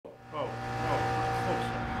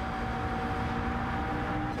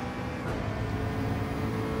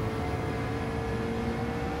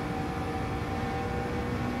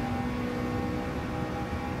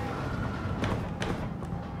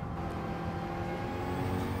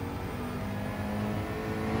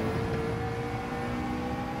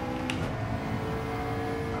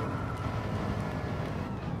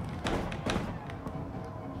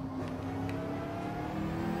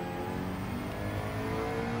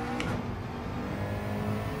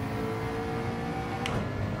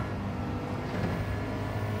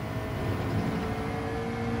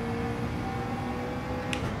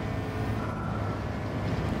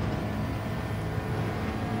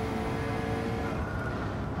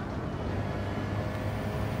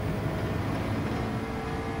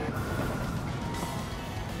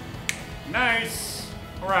Nice!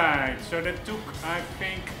 Alright, so that took, I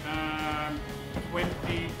think, 20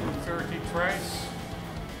 to 30 tries.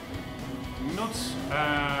 Not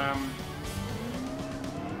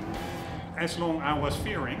as long I was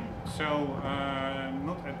fearing, so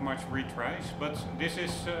not as much retries, but this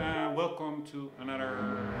is welcome to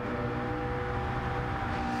another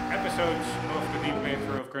episode of the deep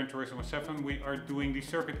playthrough of Gran Turismo 7. We are doing the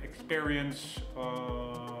circuit experience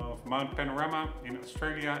of Mount Panorama in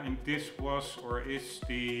Australia, and this was or is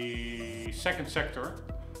the second sector,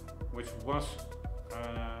 which was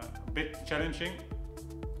a bit challenging.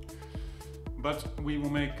 But we will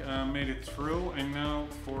made it through, and now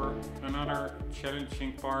for another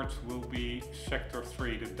challenging part will be Sector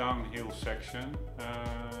 3, the downhill section.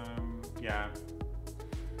 Yeah,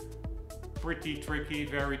 pretty tricky,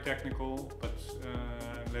 very technical, but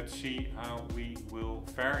let's see how we will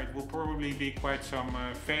fare. It will probably be quite some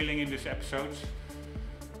failing in this episode.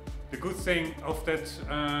 The good thing of that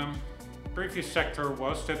previous sector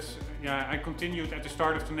was that I continued at the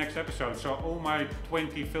start of the next episode, so all my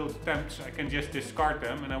 20 failed attempts I can just discard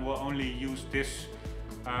them, and I will only use this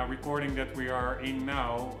recording that we are in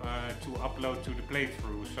now to upload to the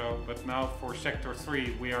playthrough. But now for Sector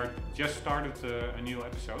 3 we are just started a new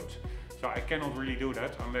episode, so I cannot really do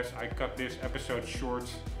that unless I cut this episode short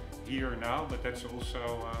here now, but that's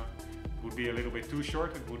also would be a little bit too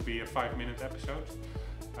short. It would be a 5-minute episode.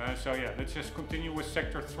 So yeah, let's just continue with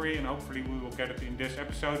Sector 3, and hopefully we will get it in this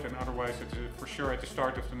episode, and otherwise it's for sure at the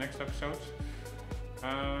start of the next episode.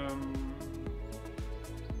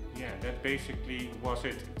 Yeah, that basically was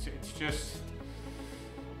it. It's just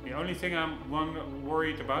the only thing I'm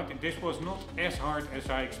worried about. This was not as hard as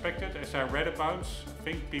I expected, as I read about. I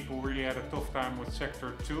think people really had a tough time with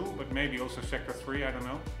Sector 2, but maybe also Sector 3, I don't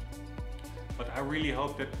know. But I really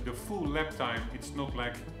hope that the full lap time, it's not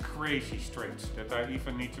like crazy straight, that I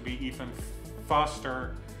even need to be even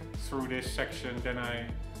faster through this section than I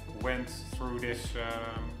went through this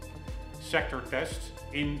sector test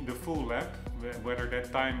in the full lap, whether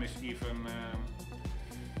that time is even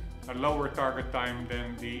a lower target time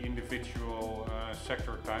than the individual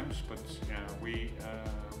sector times. But yeah, we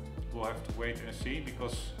will have to wait and see,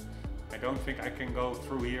 because I don't think I can go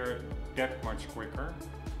through here that much quicker.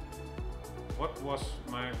 What was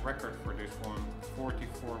my record for this one?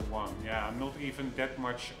 44.1. Yeah, I'm not even that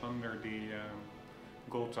much under the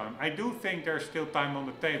goal time. I do think there's still time on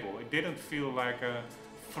the table. It didn't feel like a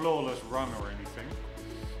flawless run or anything.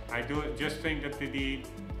 I do just think that it's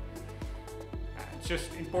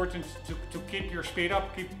just important to keep your speed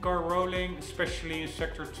up, keep the car rolling, especially in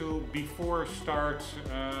Sector 2 before start.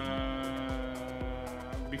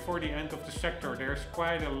 Before the end of the sector, there's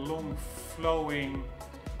quite a long flowing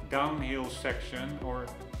downhill section, or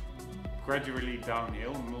gradually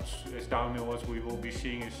downhill, not as downhill as we will be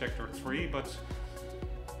seeing in Sector 3, but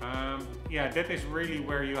yeah, that is really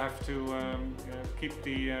where you have to keep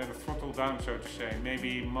the throttle down, so to say.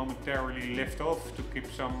 Maybe momentarily lift off to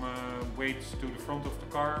keep some weight to the front of the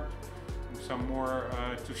car, some more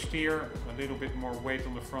to steer, a little bit more weight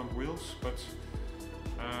on the front wheels, but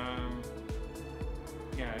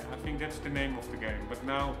yeah, I think that's the name of the game. But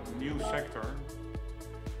now, new sector.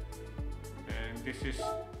 This is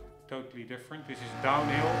totally different. This is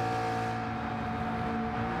downhill.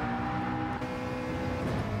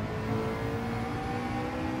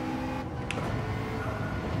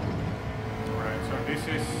 Alright, so this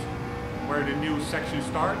is where the new section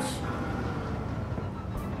starts.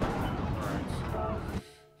 Alright.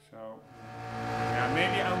 So yeah,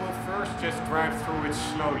 maybe I will first just drive through it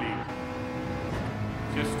slowly,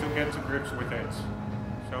 just to get to grips with it.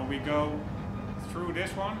 So we go through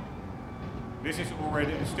this one. This is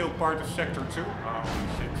already still part of Sector 2. Oh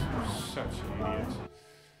shit, I'm such an idiot.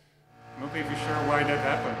 Not even sure why that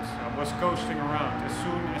happened. I was coasting around. As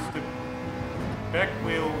soon as the back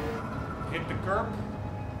wheel hit the curb,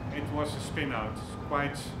 it was a spin out.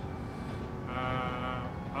 Quite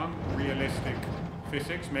unrealistic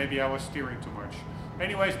physics. Maybe I was steering too much.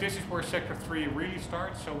 Anyways, this is where Sector 3 really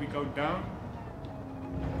starts. So we go down,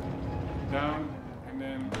 down, and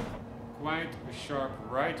then quite a sharp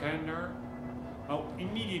right-hander. Oh,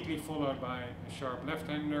 immediately followed by a sharp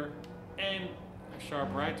left-hander and a sharp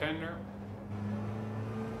right-hander.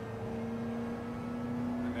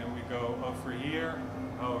 And then we go over here.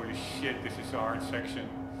 Holy shit, this is a hard section.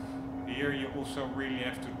 Here you also really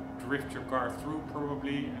have to drift your car through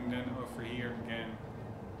probably, and then over here again,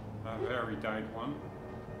 a very tight one.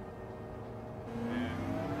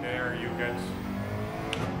 And there you get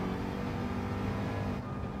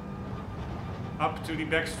up to the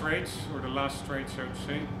back straights, or the last straight, so to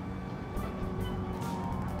say.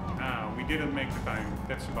 Ah, we didn't make the time.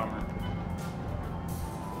 That's a bummer.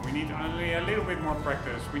 We need only a little bit more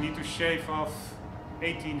practice. We need to shave off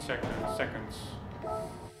 18 seconds.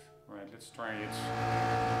 Right, let's try it.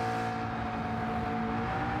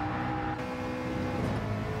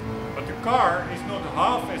 But the car is not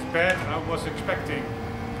half as bad as I was expecting.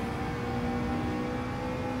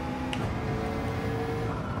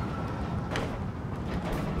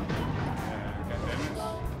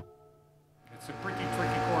 It's a pretty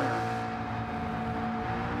tricky corner.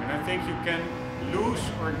 And I think you can lose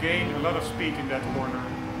or gain a lot of speed in that corner,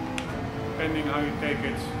 depending how you take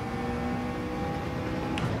it.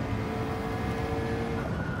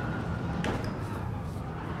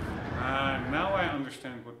 Now I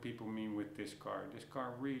understand what people mean with this car. This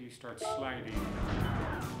car really starts sliding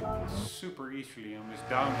super easily on this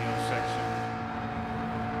downhill section.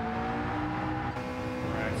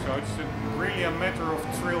 Right, so it's really a matter of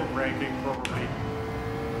thrill braking probably.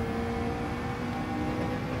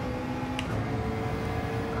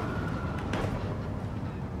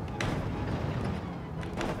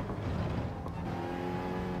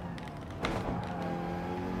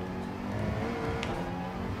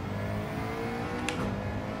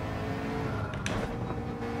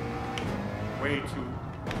 Way too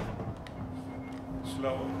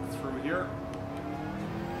slow through here.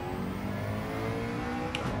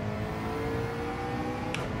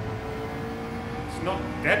 It's not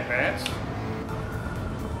that bad.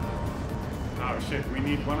 Oh shit, we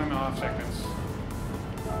need 1.5 seconds.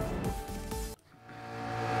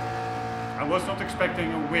 I was not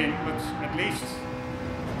expecting a win, but at least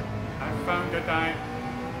I found that I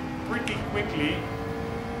pretty quickly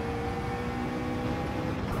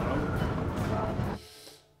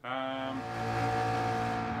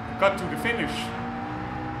got to the finish.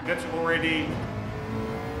 That's already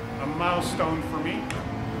a milestone for me.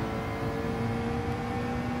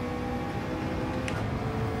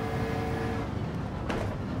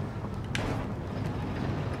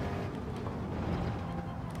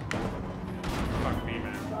 Fuck me,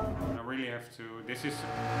 man. I really have to.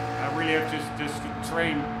 I really have just to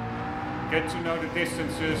train, get to know the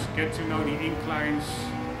distances, get to know the inclines.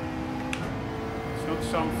 It's not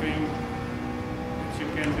something you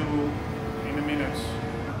can do in a minute.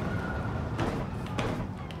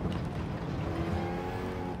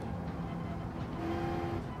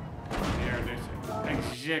 Here, this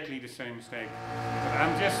exactly the same mistake. But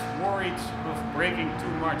I'm just worried of braking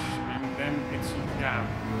too much, and then it's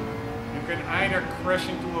you can either crash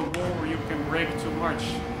into a wall or you can brake too much.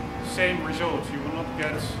 Same result. You will not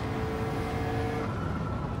get.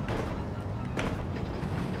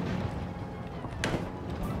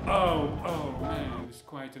 Oh man, it's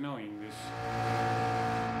quite annoying this.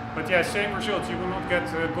 But yeah, same result, you will not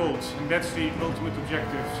get gold, and that's the ultimate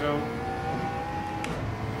objective, so.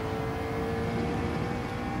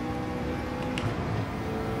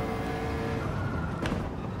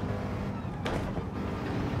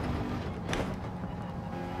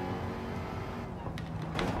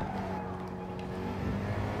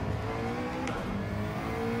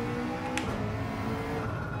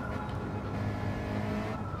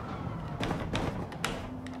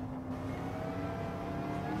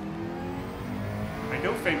 I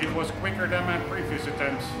do think it was quicker than my previous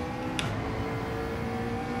attempts.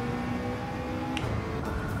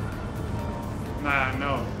 Nah,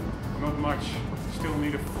 no, not much. Still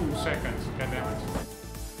need a full second, goddammit.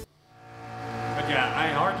 But yeah, I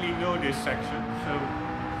hardly know this section, so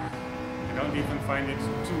I don't even find it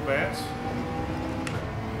too bad.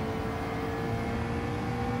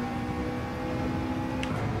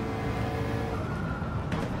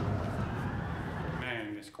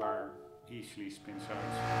 Man, this car easily spins out.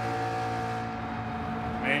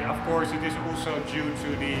 And of course it is also due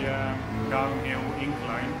to the downhill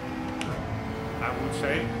incline, I would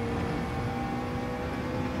say.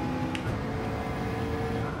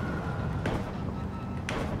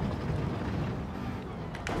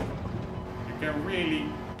 You can really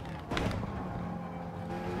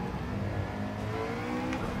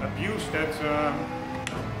abuse that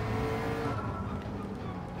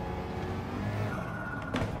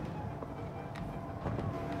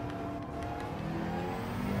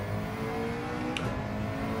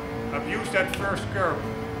that first curb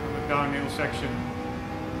on the downhill section.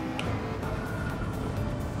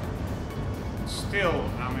 Still,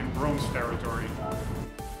 I'm in bronze territory.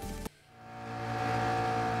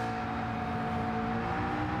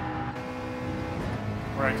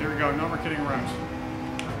 Right, here we go, no more kidding around.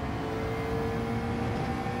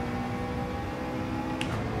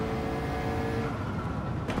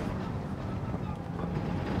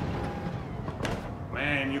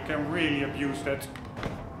 Man, you can really abuse that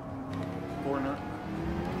corner.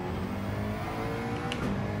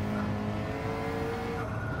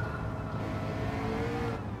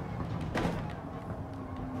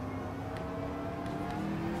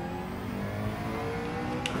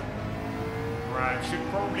 Alright, should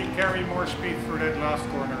probably carry more speed through that last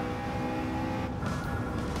corner.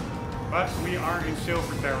 But we are in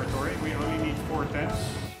silver territory, we only need 4/10.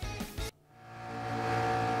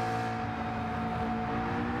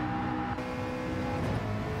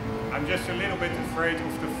 I'm just a little bit afraid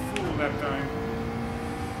of the full lap time.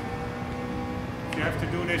 If you have to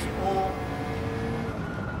do this all...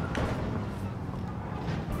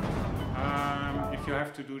 if you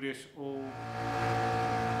have to do this all...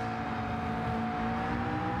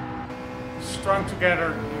 strung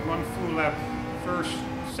together in one full lap, first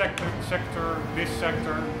sector, this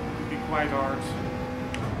sector, would be quite hard.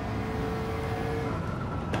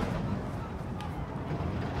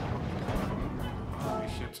 Holy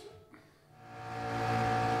shit.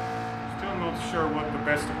 Still not sure what the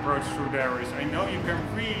best approach through there is. I know you can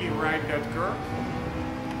really ride that curve.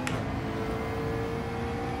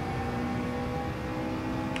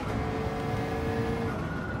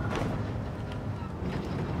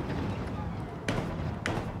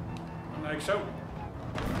 Like so.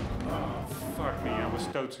 Oh, fuck me, I was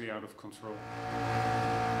totally out of control.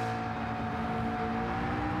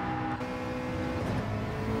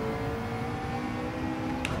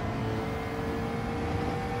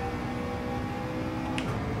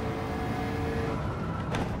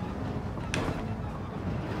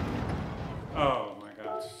 Oh my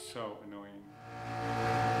god, so annoying.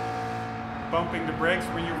 Bumping the brakes,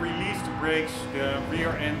 when you release the brakes, the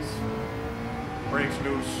rear end breaks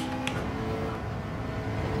loose.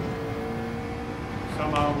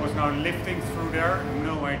 Somehow was now lifting through there,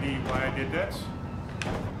 no idea why I did that.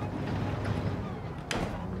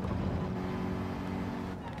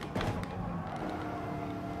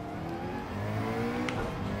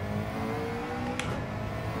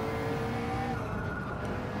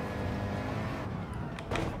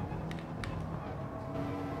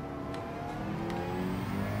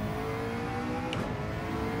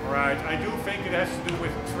 Alright, I do think it has to do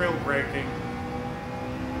with trail braking.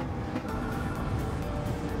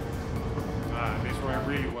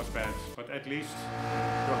 Really was bad, but at least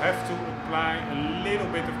you have to apply a little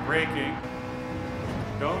bit of braking.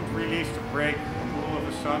 Don't release the brake all of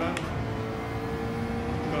a sudden,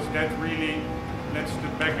 because that really lets the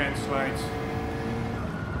backhand slide.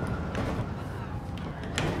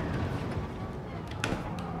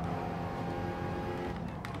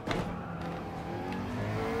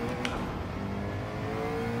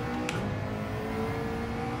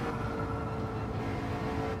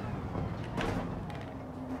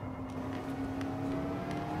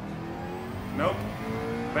 Nope,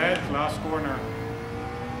 bad last corner.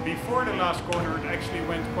 Before the last corner it actually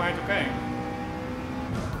went quite okay.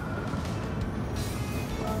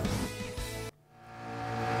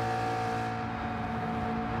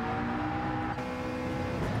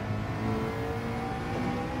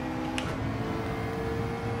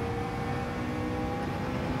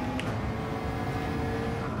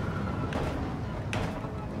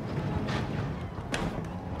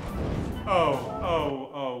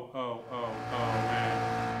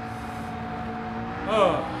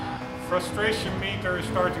 Frustration meter is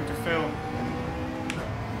starting to fill.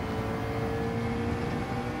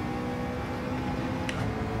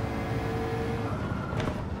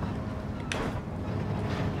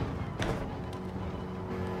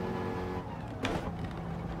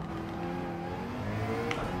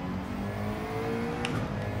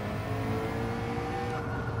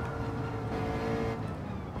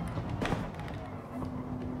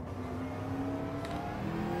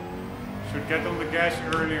 Should get on the gas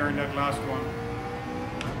earlier in that last one.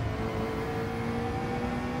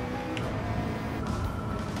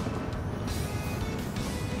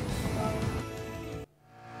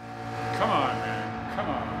 Come on, man. Come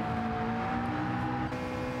on.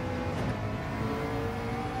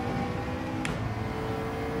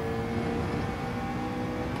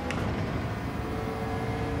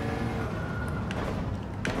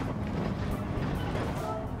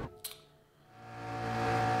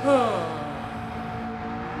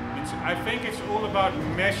 I think it's all about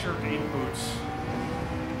measured inputs,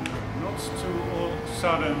 not too all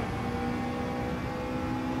sudden.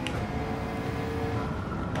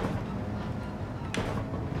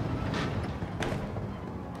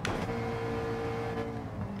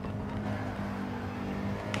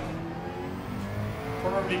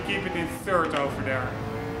 Probably keep it in third over there.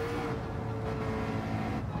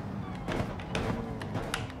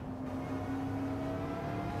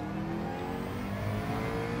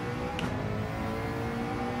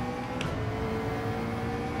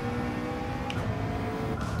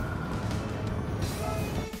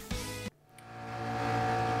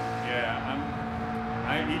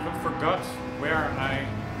 I even forgot where I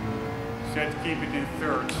said keep it in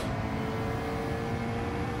thirds.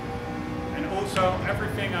 And also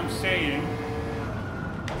everything I'm saying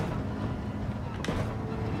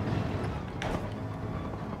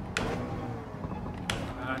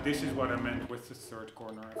this is what I meant with the third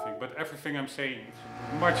corner, I think. But everything I'm saying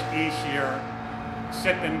is much easier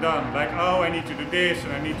said than done. Like, oh, I need to do this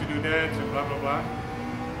and I need to do that and blah blah blah.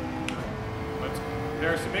 But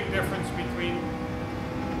there's a big difference between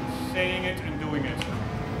saying it and doing it.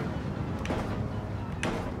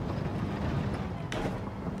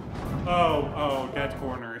 Oh, that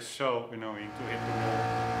corner is so annoying to hit the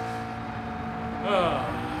wall.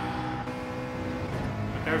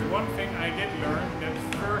 But there's one thing I did learn, that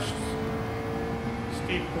first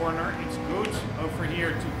steep corner, it's good over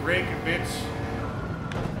here to brake a bit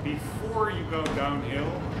before you go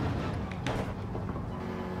downhill.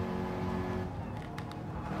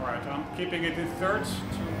 Alright, I'm keeping it in thirds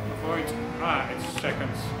to avoid... it's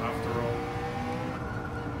seconds after all.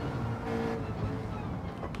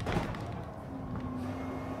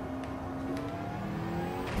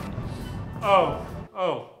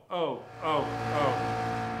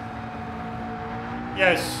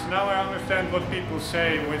 Yes, now I understand what people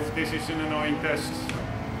say with this is an annoying test.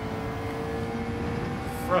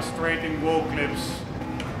 Frustrating wall clips.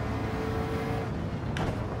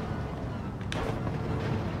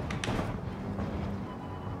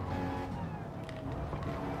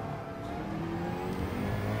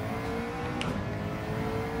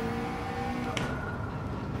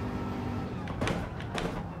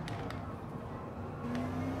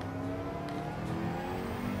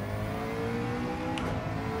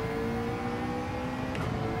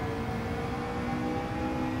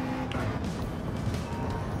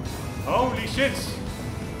 Holy shit!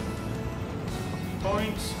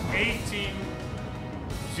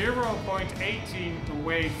 0.18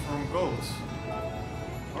 away from gold.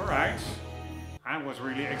 Alright. I was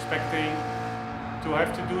really expecting to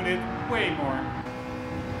have to do it way more.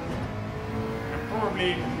 And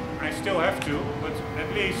probably I still have to, but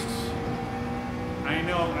at least I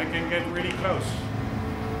know I can get really close.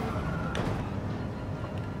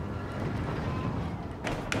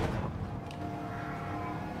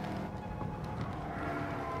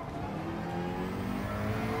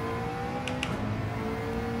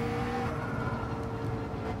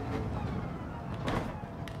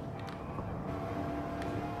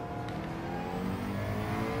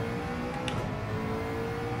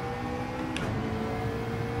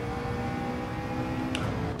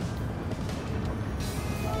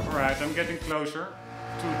 I'm getting closer.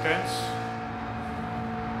 2/10.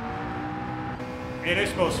 It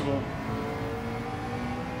is possible.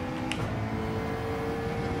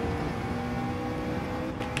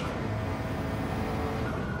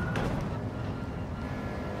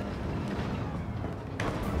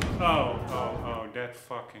 Oh, that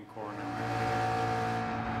fucking corner.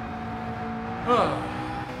 Oh.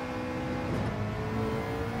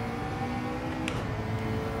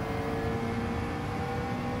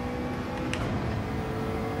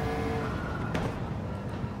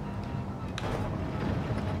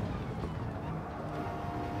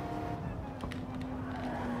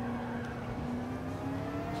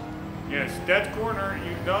 Yes, that corner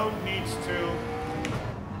you don't need to...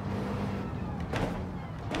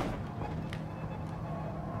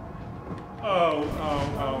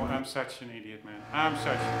 Oh, I'm such an idiot, man. I'm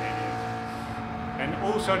such an idiot. And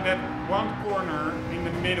also that one corner in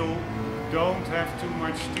the middle, don't have too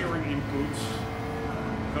much steering inputs,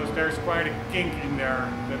 because there's quite a kink in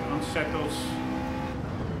there that unsettles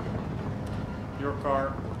your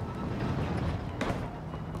car.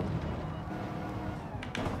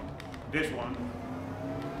 This one.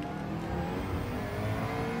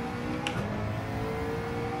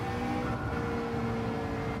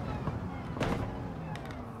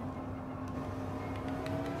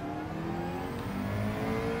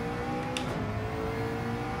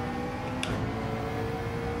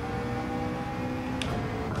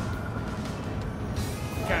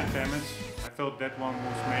 God damn it. I thought that one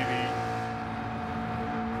was maybe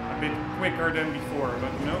a bit quicker than before,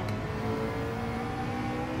 but nope.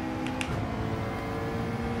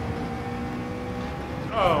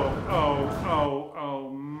 Oh,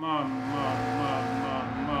 mom,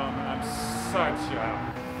 I'm such a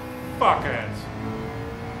fuckhead.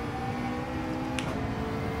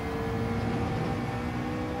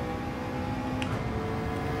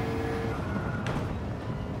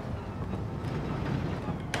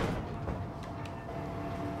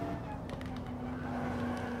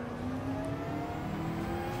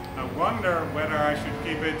 I wonder whether I should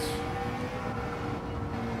keep it.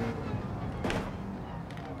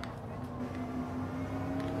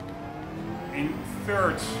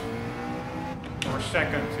 thirds or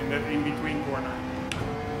seconds in that in-between corner.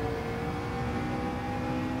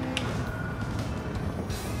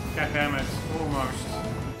 God damn it, almost.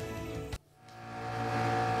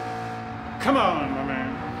 Come on, my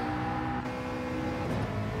man.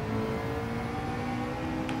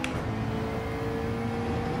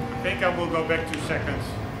 I think I will go back 2 seconds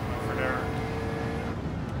over there.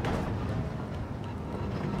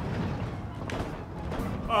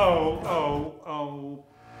 Oh,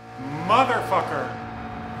 motherfucker.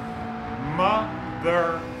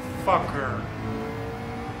 Motherfucker.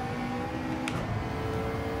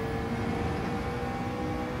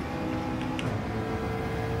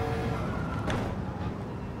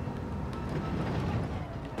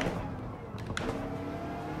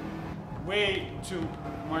 Way too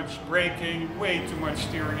much braking, way too much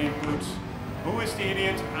steering inputs. Who is the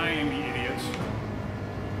idiot? I am the idiot.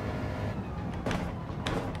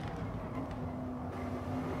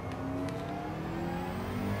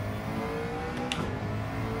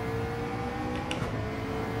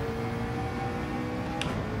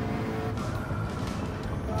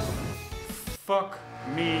 Fuck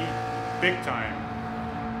me big time.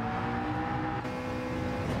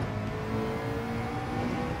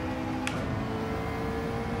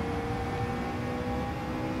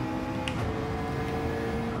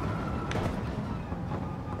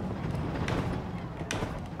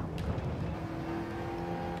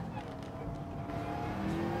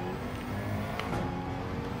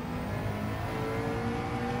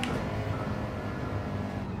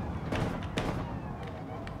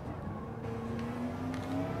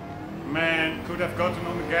 Man, could have gotten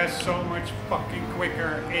on the gas so much fucking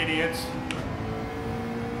quicker, idiots.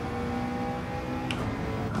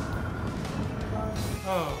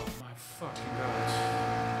 Oh my fucking god.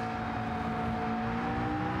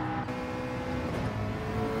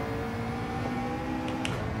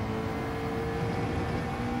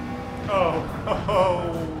 Whoa.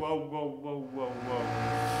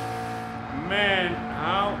 Man,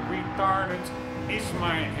 how retarded is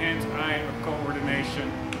my hand-eye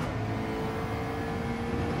coordination?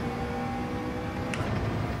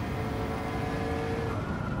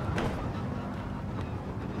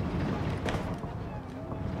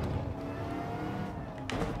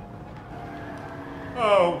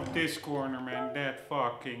 Oh, this corner, man, that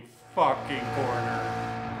fucking corner.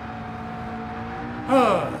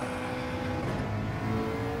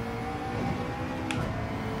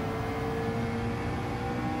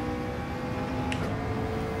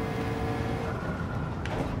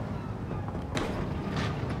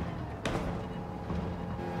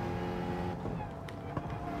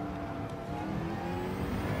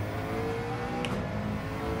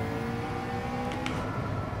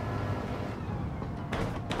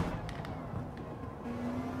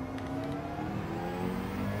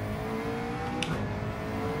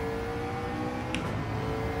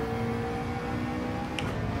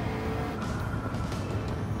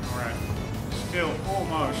 Still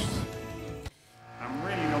almost. I'm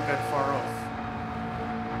really not that far off.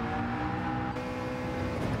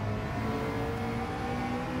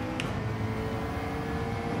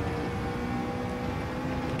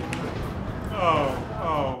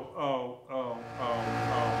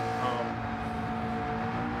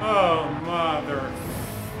 Oh,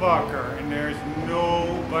 motherfucker. And there's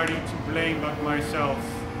nobody to blame but myself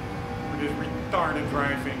for this retarded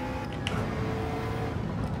driving.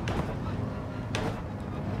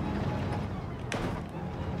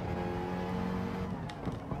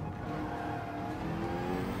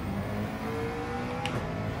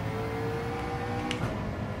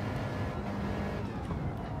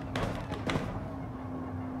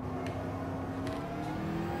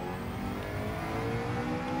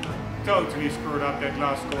 Totally screwed up that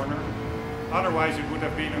last corner. Otherwise it would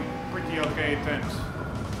have been a pretty okay attempt.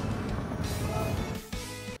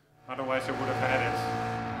 Otherwise I would have had it.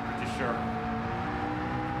 Pretty sure.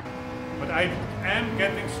 But I am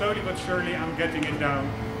getting, slowly but surely, I'm getting it down.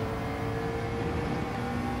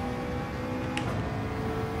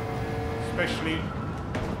 Especially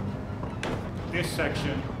this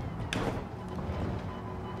section.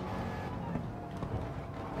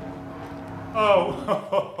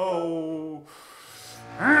 Oh,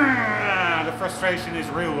 the frustration is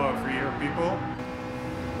real over here, people.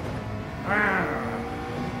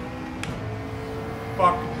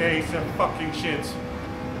 Fuck days of fucking shit.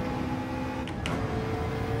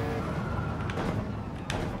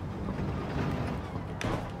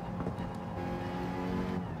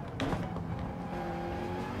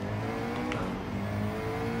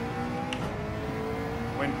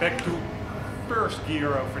 Went back to first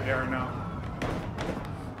gear over there now.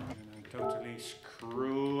 And I totally screwed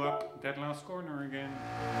blew up that last corner again.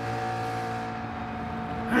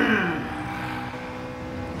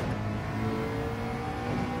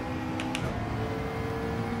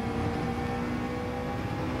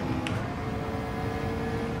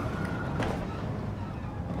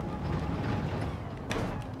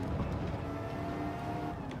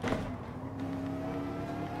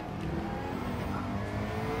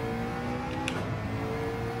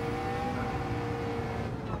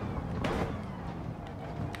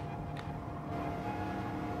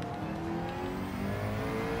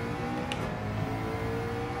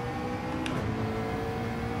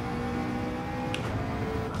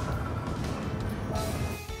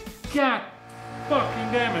 God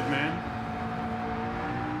fucking damn it, man.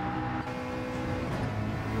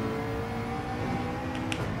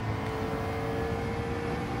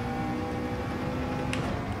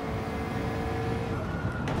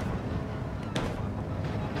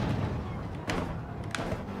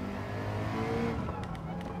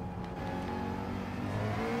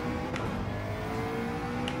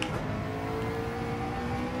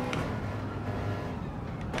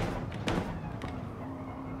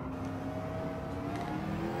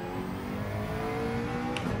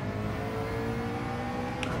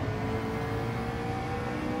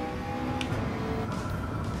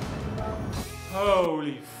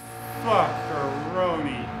 Holy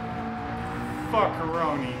fuckaroni.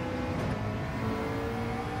 Fuckaroni.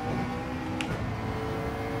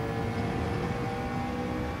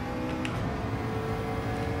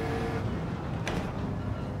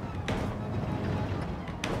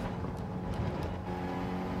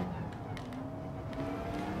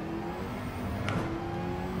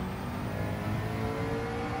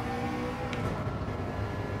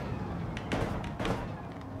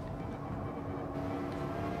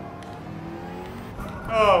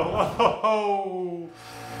 Oh.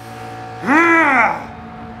 Ah!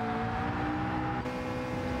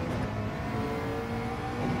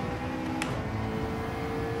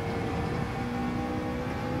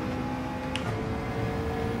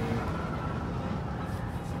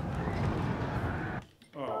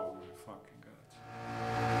 Oh my fucking god.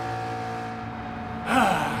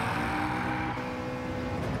 Ah!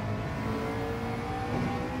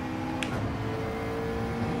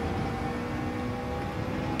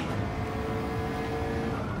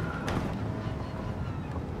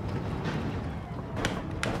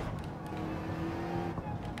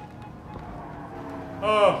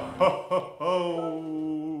 Oh, ho, ho, ho.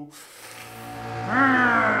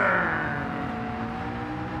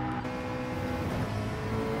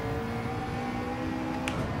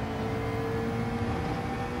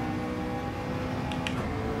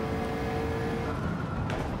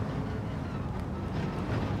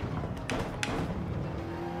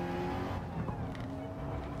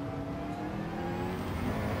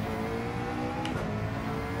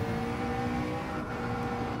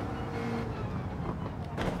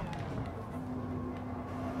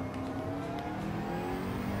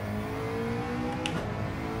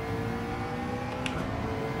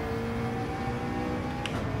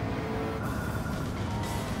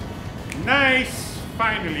 Nice!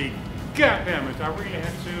 Finally! God damn it! I really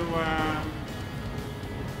had to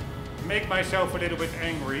make myself a little bit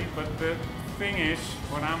angry, but the thing is,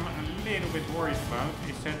 what I'm a little bit worried about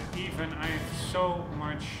is that even I have so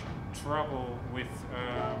much trouble with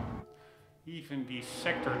even these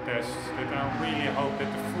sector tests that I really hope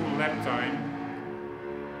that the full lap time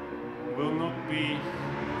will not be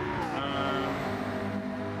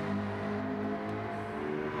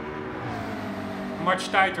much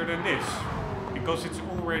tighter than this, because it's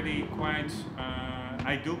already quite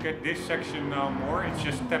I do get this section now more, it's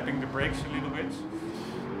just tapping the brakes a little bit,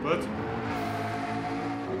 but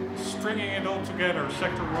stringing it all together,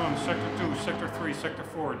 sector 1, sector 2, sector 3, sector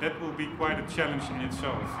 4, that will be quite a challenge in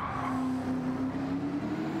itself.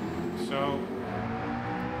 So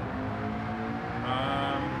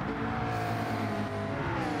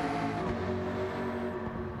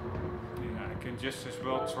yeah, I can just as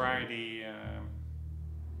well try the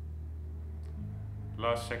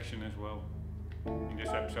last section as well in this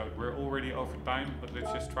episode. We're already over time, but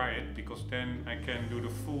let's just try it, because then I can do the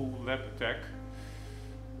full lap attack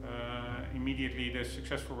immediately, the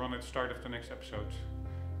successful run at the start of the next episode.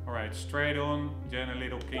 Alright, straight on, then a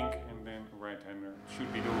little kink, and then a right-hander.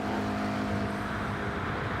 Should be doable.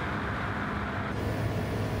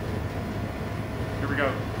 Here we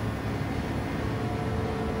go.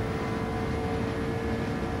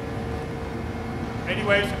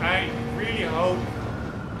 Anyways, I really hope...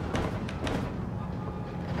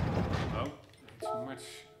 Oh, it's much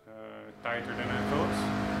tighter than I thought.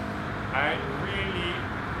 I really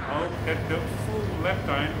hope that the full lap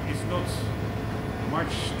time is not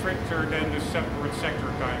much stricter than the separate sector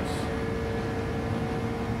times.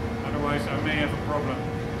 Otherwise I may have a problem.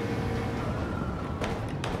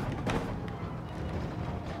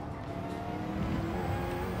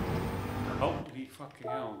 Holy fucking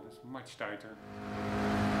hell, that's much tighter.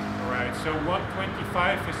 Alright, so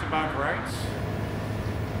 125 is about right.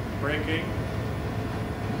 Braking.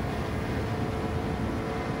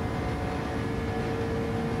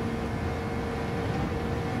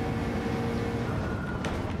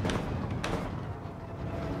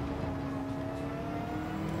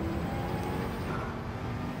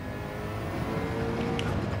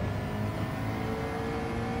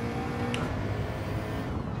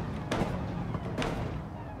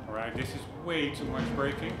 This is way too much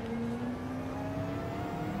braking.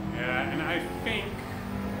 Yeah, and I think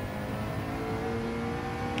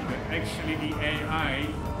that actually the AI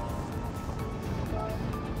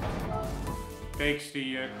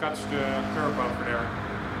cuts the curb over there.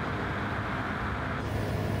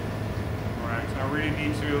 Alright, I really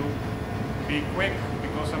need to be quick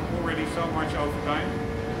because I'm already so much over time.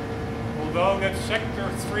 Although that sector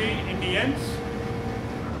 3 in the end,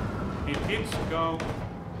 it did go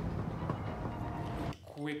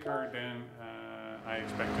quicker than I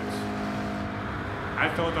expected. I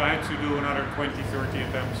thought I had to do another 20-30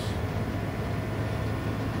 attempts.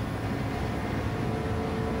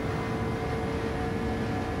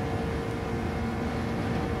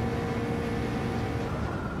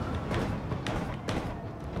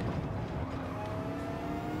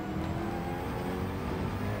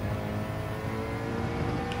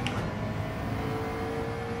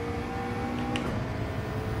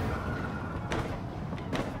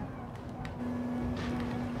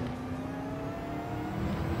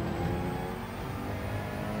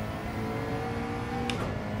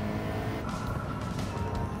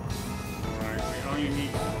 You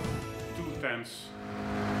need 2 tenths.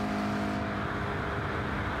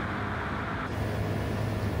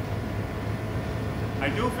 I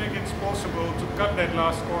do think it's possible to cut that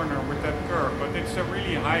last corner with that curb, but it's a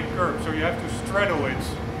really high curb, so you have to straddle it,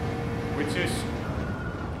 which is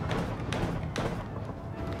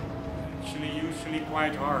actually usually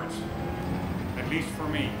quite hard, at least for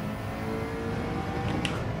me.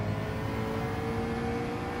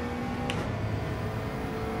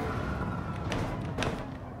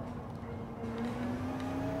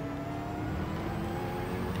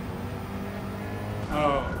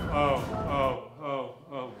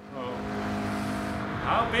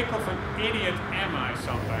 How big of an idiot am I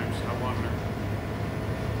sometimes, I wonder.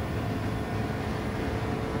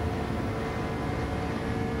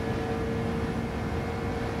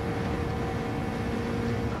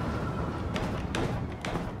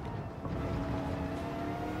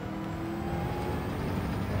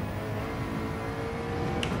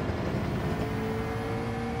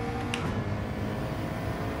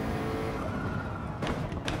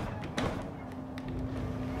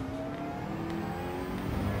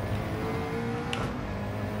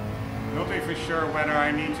 Not even sure whether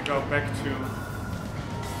I need to go back to...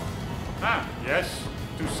 yes,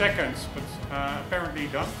 2 seconds, but apparently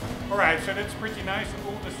done. Alright, so that's pretty nice.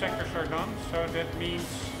 All the sectors are done, so that means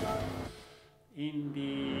in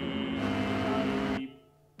the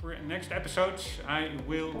next episodes I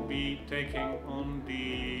will be taking on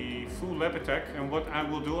the full lap attack, and what I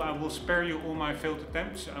will do, I will spare you all my failed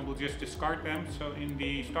attempts. I will just discard them, so in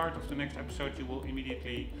the start of the next episode you will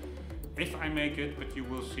immediately, if I make it, but you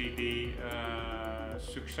will see the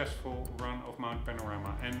successful run of Mount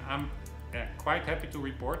Panorama. And I'm quite happy to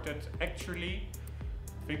report that actually,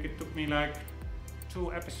 I think it took me like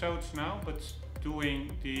 2 episodes now, but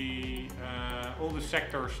doing the all the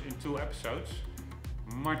sectors in 2 episodes,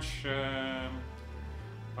 much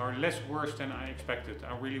or less worse than I expected.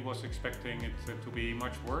 I really was expecting it to be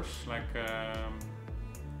much worse. Like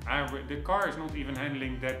the car is not even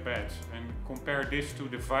handling that bad, and compare this to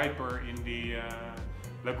the Viper in the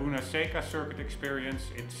Laguna Seca Circuit Experience,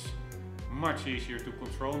 it's much easier to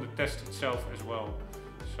control, the test itself as well.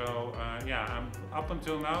 So yeah, I'm up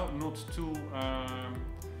until now not too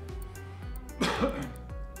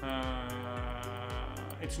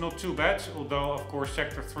it's not too bad, although of course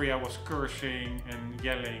sector 3 I was cursing and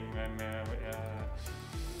yelling and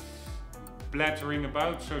blathering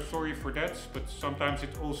about, so sorry for that, but sometimes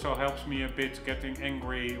it also helps me a bit getting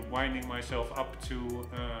angry, winding myself up to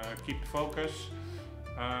keep the focus.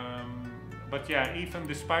 But yeah, even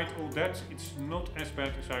despite all that, it's not as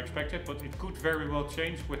bad as I expected, but it could very well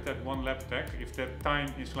change with that 1 lap attack if that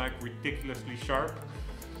time is like ridiculously sharp.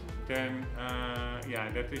 then yeah,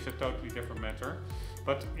 that is a totally different matter.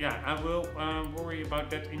 But yeah, I will worry about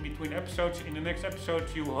that in between episodes. In the next episode,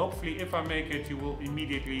 you hopefully, if I make it, you will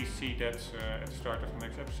immediately see that at the start of the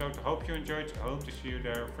next episode. I hope you enjoyed. I hope to see you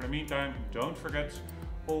there. For the meantime, don't forget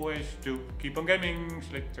always to keep on gaming.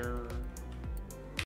 Later.